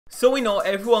So we know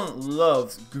everyone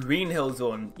loves Green Hill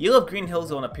Zone. You love Green Hill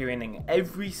Zone appearing in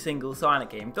every single Sonic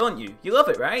game, don't you? You love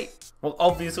it, right? Well,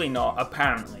 obviously not,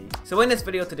 apparently. So in this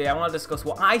video today, I want to discuss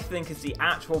what I think is the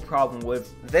actual problem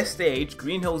with this stage,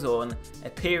 Green Hill Zone,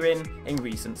 appearing in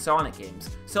recent Sonic games.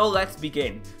 So let's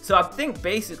begin. So I think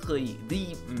basically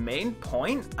the main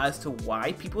point as to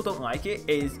why people don't like it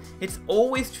is it's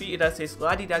always treated as this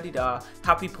la-di-da-di-da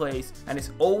happy place, and it's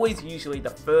always usually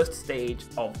the first stage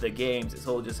of the games. It's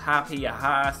all just happy,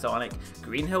 aha, Sonic,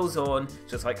 Green Hill Zone,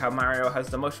 just like how Mario has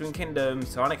the Mushroom Kingdom,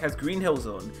 Sonic has Green Hill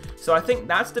Zone. So I think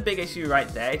that's the big issue right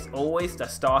there. It's always the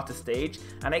starter stage,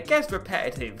 and it gets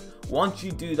repetitive once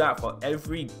you do that for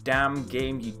every damn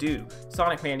game you do.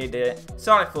 Sonic Mania did it,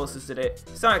 Sonic Forces did it,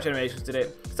 Sonic Generations did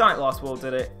it, Sonic Lost World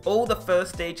did it, all the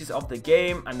first stages of the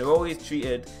game, and they're always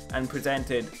treated and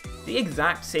presented the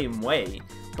exact same way.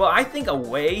 But I think a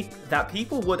way that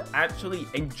people would actually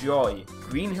enjoy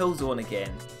Green Hill Zone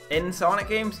again in Sonic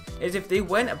games is if they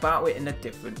went about it in a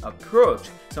different approach.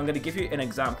 So I'm going to give you an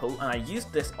example, and I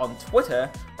used this on Twitter,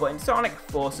 but in Sonic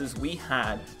Forces we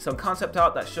had some concept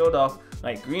art that showed off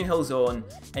like Green Hill Zone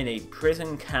in a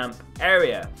prison camp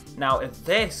area. Now if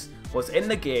this was in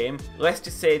the game, let's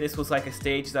just say this was like a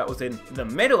stage that was in the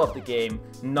middle of the game,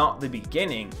 not the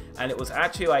beginning, and it was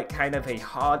actually like kind of a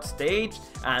hard stage,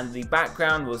 and the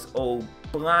background was all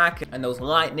black and there was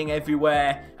lightning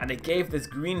everywhere, and it gave this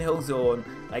Green Hill Zone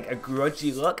like a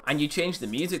grudgy look, and you changed the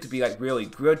music to be like really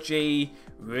grudgy,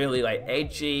 really like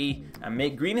edgy, and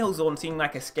make Green Hill Zone seem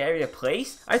like a scarier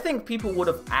place. I think people would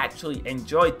have actually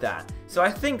enjoyed that. So I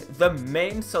think the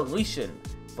main solution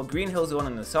for Green Hill Zone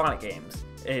in the Sonic games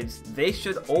is they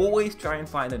should always try and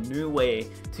find a new way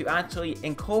to actually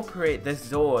incorporate the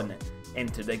zone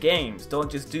into the games. Don't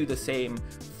just do the same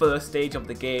first stage of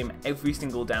the game every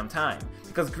single damn time.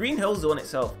 Because Green Hill Zone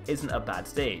itself isn't a bad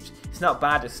stage. It's not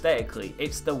bad aesthetically.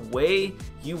 It's the way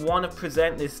you want to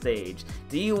present this stage.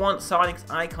 Do you want Sonic's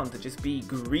icon to just be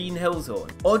Green Hill Zone?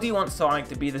 Or do you want Sonic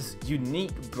to be this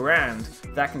unique brand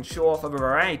that can show off a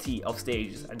variety of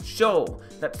stages and show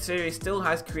that the series still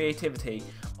has creativity?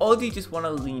 Or do you just want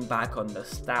to lean back on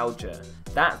nostalgia?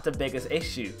 That's the biggest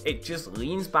issue. It just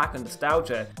leans back on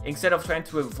nostalgia instead of trying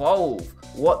to evolve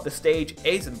what the stage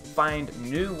is and find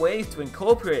new ways to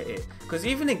incorporate it. Because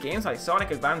even in games like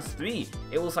Sonic Advance 3,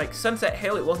 it was like Sunset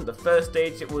Hill, it wasn't the first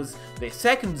stage, it was the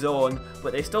second zone,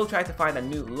 but they still tried to find a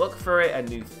new look for it, a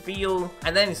new feel.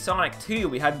 And then in Sonic 2,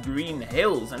 we had Green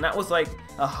Hills, and that was like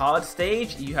a hard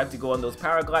stage. You had to go on those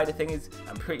paraglider thingies.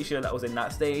 I'm pretty sure that was in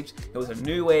that stage. It was a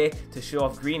new way to show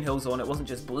off Green Hill Zone. It wasn't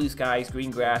just blue skies,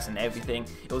 green grass, and everything.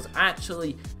 It was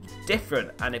actually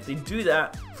different, and if they do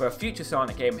that for a future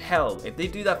Sonic game, hell, if they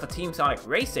do that for Team Sonic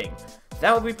Racing,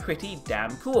 that would be pretty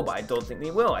damn cool, but I don't think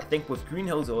they will. I think with Green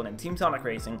Hill Zone and Team Sonic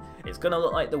Racing, it's going to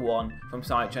look like the one from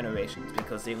Sonic Generations,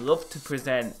 because they love to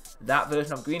present that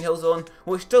version of Green Hill Zone,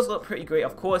 which does look pretty great.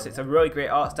 Of course, it's a really great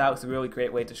art style, it's a really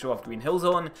great way to show off Green Hill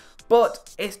Zone,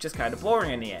 but it's just kind of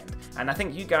boring in the end. And I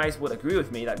think you guys would agree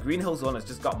with me that Green Hill Zone has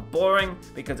just gotten boring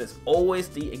because it's always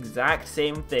the exact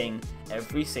same thing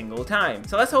every single time.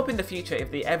 So let's hope in the future,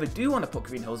 if they ever do want to put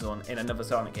Green Hill Zone in another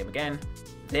Sonic game again,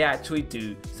 they actually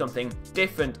do something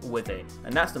different with it.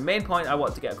 And that's the main point I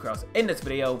want to get across in this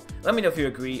video. Let me know if you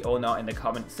agree or not in the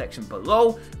comment section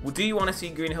below. Well, do you want to see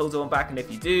Green Hill Zone back? And if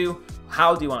you do,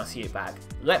 how do you want to see it back?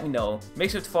 Let me know. Make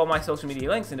sure to follow my social media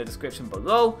links in the description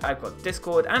below. I've got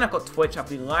Discord and I've got Twitch. I've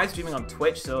been live streaming on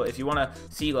Twitch, so if you want to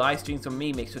see live streams from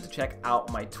me, make sure to check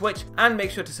out my Twitch, and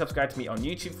make sure to subscribe to me on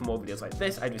YouTube for more videos like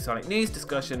this. I do Sonic news,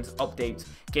 discussions, updates,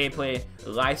 gameplay,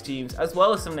 live streams, as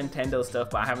well as some Nintendo stuff,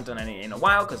 but I haven't done any in a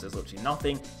while because there's literally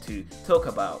nothing to talk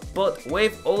about. But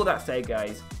with all that said,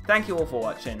 guys, thank you all for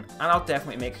watching, and I'll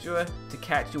definitely make sure to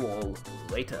catch you all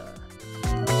later.